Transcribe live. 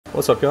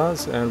What's up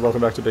guys, and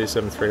welcome back to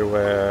B73,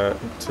 where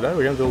today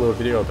we're going to do a little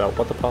video about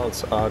what the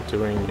pilots are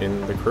doing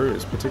in the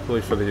cruise,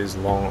 particularly for these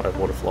long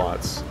overwater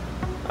flights.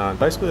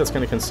 Basically that's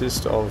going to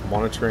consist of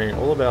monitoring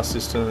all of our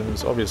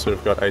systems. Obviously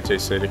we've got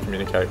ATC to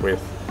communicate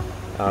with,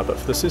 but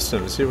for the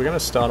systems here we're going to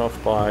start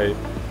off by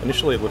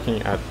initially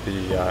looking at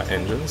the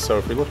engines. So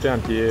if we look down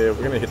here,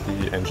 we're going to hit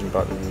the engine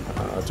button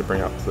to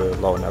bring up the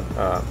lower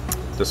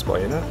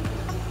display unit.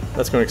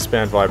 That's going to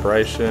expand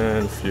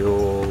vibration,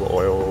 fuel,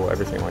 oil,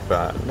 everything like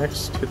that.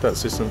 Next, hit that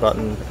system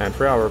button, and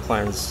for our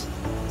aeroplanes,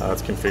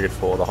 it's configured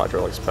for the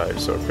hydraulics page,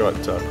 so we've got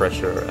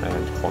pressure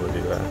and quantity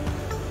there.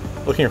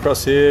 Looking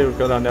across here, we've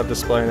got our nav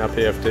display and our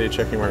PFD,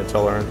 checking wear and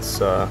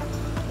tolerance,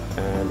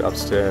 and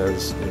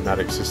upstairs,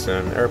 pneumatic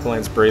system,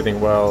 airplanes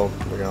breathing well.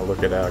 We're going to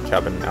look at our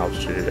cabin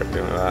altitude,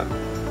 everything like that,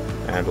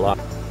 and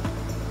last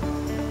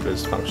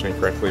is functioning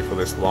correctly for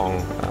this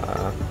long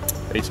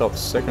ETOPS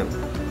second.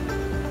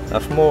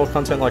 For more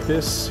content like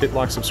this, hit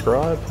like,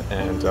 subscribe,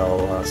 and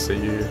I'll see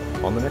you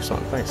on the next one.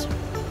 Thanks.